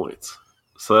all your points.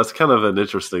 So that's kind of an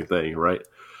interesting thing, right?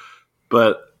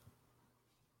 But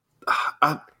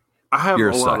I have You're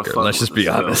a lot of fun. Let's just be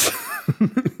honest.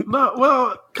 No,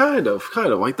 well, kind of.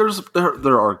 Like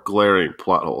there are glaring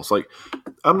plot holes. Like,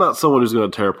 I'm not someone who's going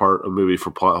to tear apart a movie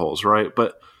for plot holes, right?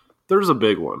 But there's a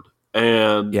big one,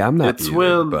 and I'm not. It's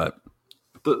when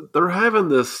they're having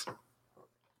this.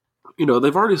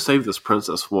 They've already saved this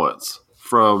princess once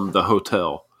from the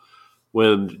hotel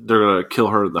when they're going to kill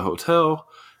her in the hotel,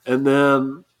 and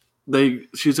then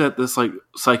she's at this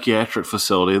psychiatric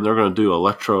facility, and they're going to do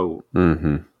electro.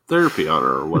 Therapy on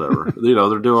her or whatever.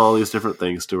 They're doing all these different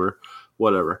things to her,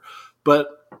 whatever. But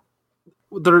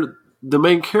the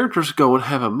main characters go and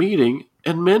have a meeting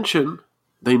and mention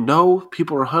they know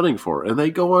people are hunting for her, and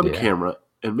they go on camera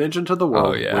and mention to the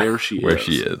world where she is. Where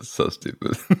she is. So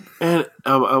stupid. And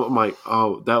I'm like,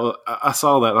 I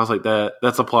saw that and I was like,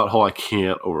 that's a plot hole I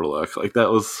can't overlook. Like,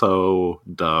 that was so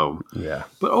dumb. Yeah.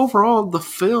 But overall, the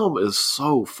film is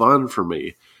so fun for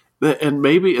me. And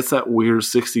maybe it's that weird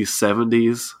 60s,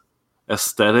 70s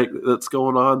aesthetic that's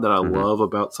going on that I love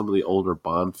about some of the older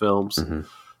Bond films.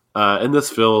 And this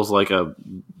feels like a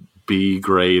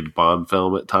B-grade Bond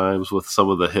film at times with some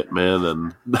of the hitmen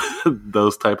and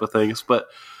those type of things. But,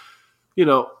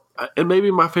 and maybe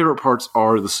my favorite parts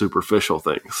are the superficial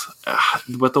things.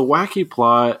 But the wacky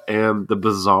plot and the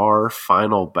bizarre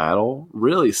final battle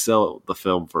really sell the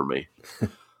film for me.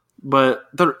 But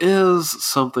there is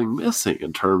something missing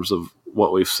in terms of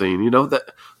what we've seen.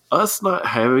 That us not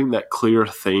having that clear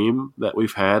theme that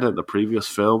we've had in the previous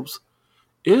films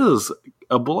is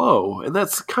a blow. And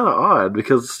that's kind of odd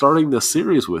because starting this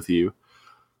series with you,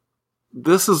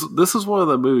 this is one of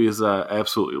the movies that I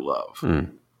absolutely love.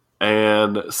 Mm.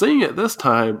 And seeing it this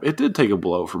time, it did take a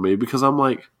blow for me because I'm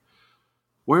like,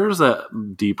 where's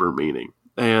that deeper meaning?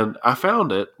 And I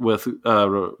found it with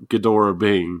Ghidorah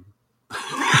being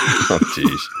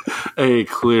a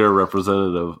clear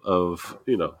representative of,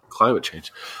 climate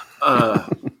change.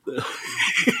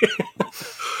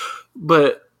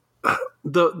 But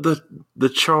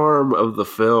the charm of the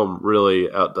film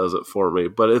really outdoes it for me.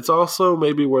 But it's also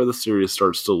maybe where the series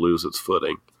starts to lose its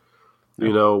footing.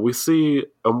 We see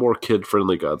a more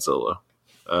kid-friendly Godzilla.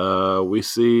 We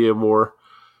see a more...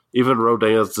 Even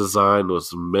Rodan's design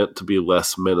was meant to be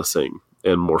less menacing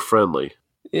and more friendly.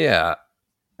 Yeah.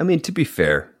 I mean, to be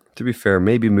fair,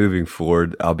 maybe moving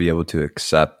forward, I'll be able to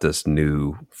accept this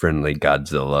new friendly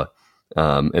Godzilla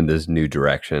in this new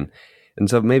direction. And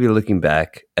so maybe looking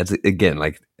back, again,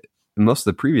 like most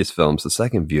of the previous films, the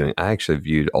second viewing, I actually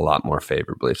viewed a lot more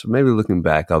favorably. So maybe looking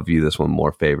back, I'll view this one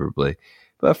more favorably.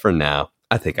 But for now,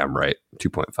 I think I'm right.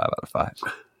 2.5 out of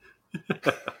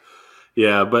 5.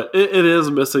 Yeah, but it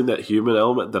is missing that human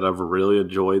element that I've really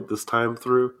enjoyed this time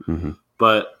through. Mm-hmm.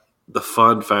 But the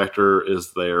fun factor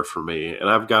is there for me, and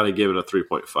I've got to give it a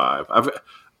 3.5.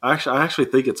 I actually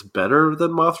think it's better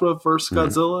than Mothra vs.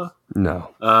 Godzilla.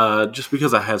 No. Just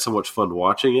because I had so much fun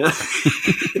watching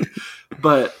it.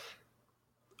 But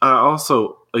I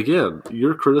also, again,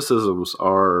 your criticisms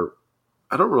are...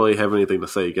 I don't really have anything to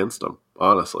say against them,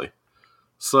 honestly.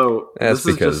 So that's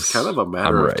this is just kind of a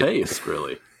matter of taste,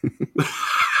 really.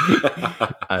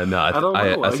 I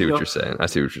see what you're saying. I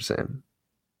see what you're saying.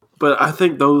 But I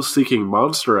think those seeking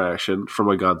monster action from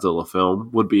a Godzilla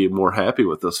film would be more happy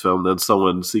with this film than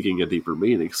someone seeking a deeper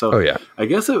meaning. So I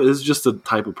guess it is just the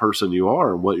type of person you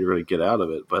are and what you're going to get out of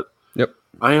it. But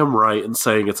I am right in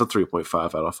saying it's a 3.5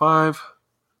 out of 5.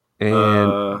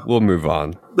 And we'll move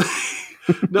on.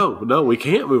 No, we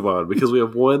can't move on because we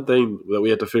have one thing that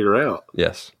we have to figure out.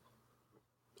 Yes.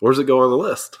 Where's it go on the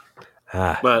list?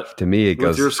 But to me, it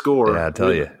goes. Your score. Yeah, I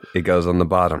tell you, it goes on the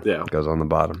bottom. Yeah, it goes on the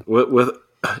bottom. With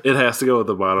it has to go at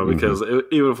the bottom because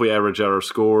even if we average out our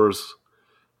scores,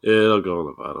 it'll go on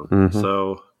the bottom. Mm-hmm.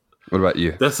 So, what about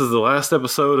you? This is the last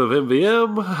episode of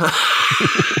MVM.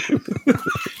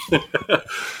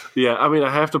 Yeah, I mean,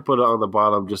 I have to put it on the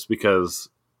bottom just because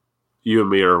you and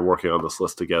me are working on this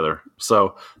list together.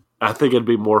 So I think it'd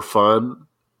be more fun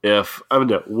if,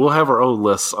 we'll have our own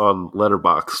lists on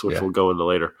Letterboxd, which we'll go into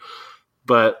later.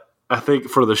 But I think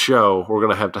for the show, we're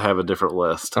going to have a different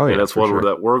list. And that's one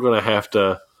that we're going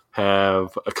to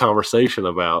have a conversation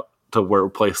about to where we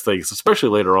place things, especially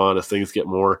later on as things get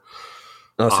more.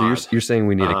 Oh, so you're saying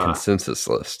we need a consensus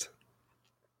list?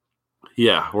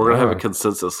 Yeah, we're going to have a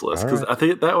consensus list because I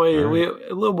think that way we have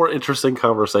a little more interesting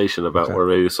conversation about where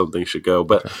maybe something should go.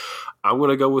 But I'm going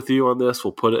to go with you on this.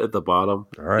 We'll put it at the bottom,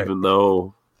 even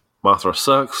though Mothra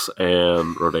sucks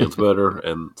and Rodan's better,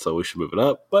 and so we should move it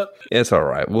up. But it's all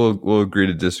right. We'll agree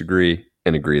to disagree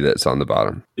and agree that it's on the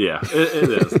bottom. Yeah, it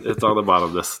is. It's on the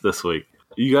bottom this week.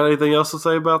 You got anything else to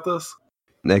say about this?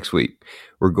 Next week,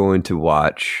 we're going to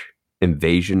watch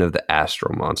Invasion of the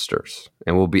Astro Monsters,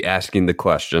 and we'll be asking the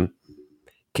question: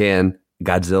 can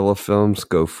Godzilla films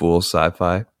go full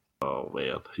sci-fi? Oh,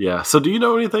 man. Yeah. So do you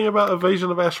know anything about Invasion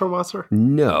of Astro Monster?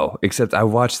 No, except I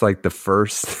watched like the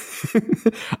first...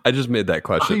 I just made that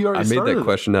question. I made that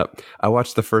question up. I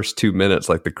watched the first 2 minutes,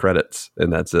 like the credits,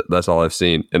 and that's it. That's all I've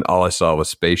seen. And all I saw was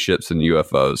spaceships and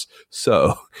UFOs.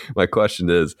 So my question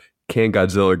is, can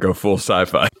Godzilla go full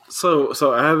sci-fi? So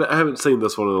I haven't seen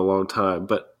this one in a long time,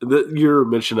 but your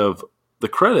mention of the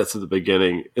credits at the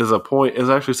beginning is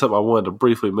actually something I wanted to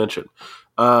briefly mention.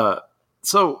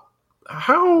 So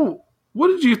what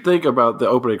did you think about the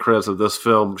opening credits of this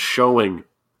film showing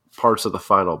parts of the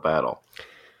final battle?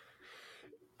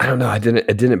 I don't know. It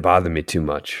didn't bother me too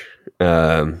much.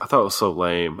 I thought it was so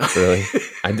lame. Really?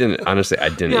 I didn't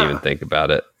even think about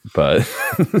it, but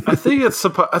I think it's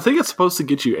supposed to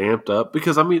get you amped up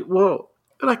because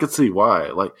and I could see why.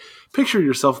 Like, picture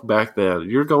yourself back then.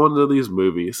 You're going to these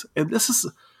movies, and this is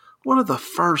one of the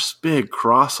first big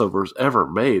crossovers ever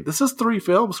made. This is 3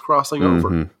 films crossing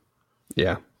over.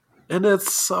 Yeah. And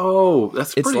that's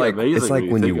pretty amazing. It's like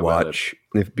when you watch,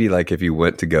 it'd be like if you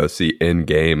went to go see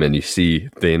Endgame and you see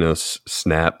Thanos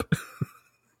snap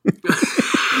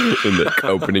in the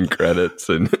opening credits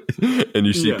and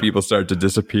you see people start to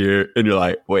disappear and you're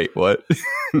like, wait, what?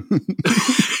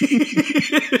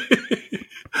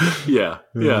 Yeah,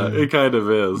 it kind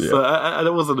of is. Yeah. I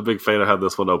wasn't a big fan of how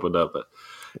this one opened up, but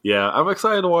yeah, I'm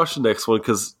excited to watch the next one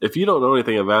because if you don't know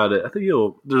anything about it, I think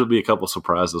there'll be a couple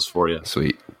surprises for you.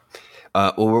 Sweet.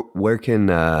 Well, where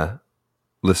can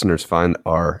listeners find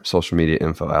our social media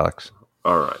info, Alex?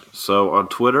 All right. So on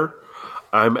Twitter,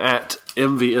 I'm at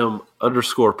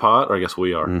MVM_pod, or I guess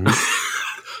we are. Mm-hmm.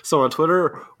 So on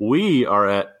Twitter, we are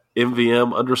at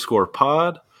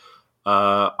MVM_pod.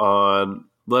 On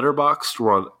Letterboxd,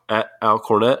 we're on at Al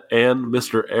Cornett and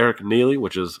Mr. Eric Neely,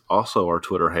 which is also our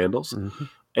Twitter handles. Mm-hmm.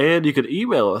 And you can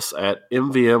email us at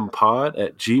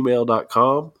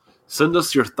mvmpod@gmail.com. Send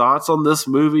us your thoughts on this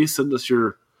movie. Send us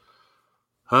your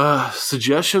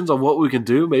suggestions on what we can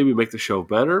do. Maybe make the show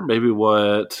better. Maybe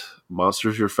what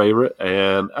monster's your favorite.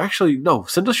 And actually, no,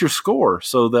 send us your score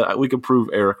so that we can prove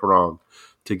Eric wrong.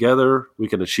 Together, we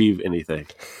can achieve anything.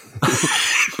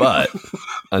 But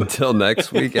until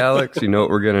next week, Alex, you know what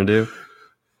we're going to do?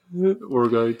 We're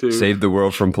going to save the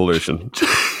world from pollution.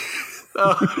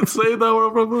 Save the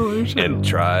world from pollution. And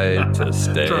try to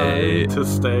stay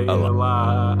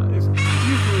alive. You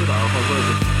threw it off.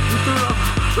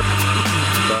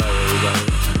 Bye, everybody.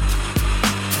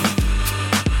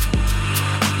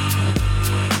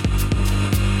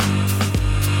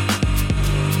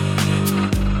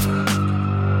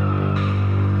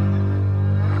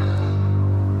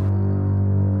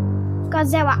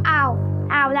 Godzilla, ow,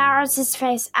 that was his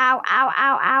face. Ow, ow,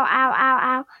 ow, ow, ow, ow,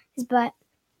 ow. His butt.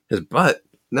 His butt?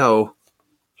 No.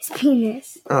 His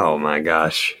penis. Oh my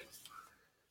gosh.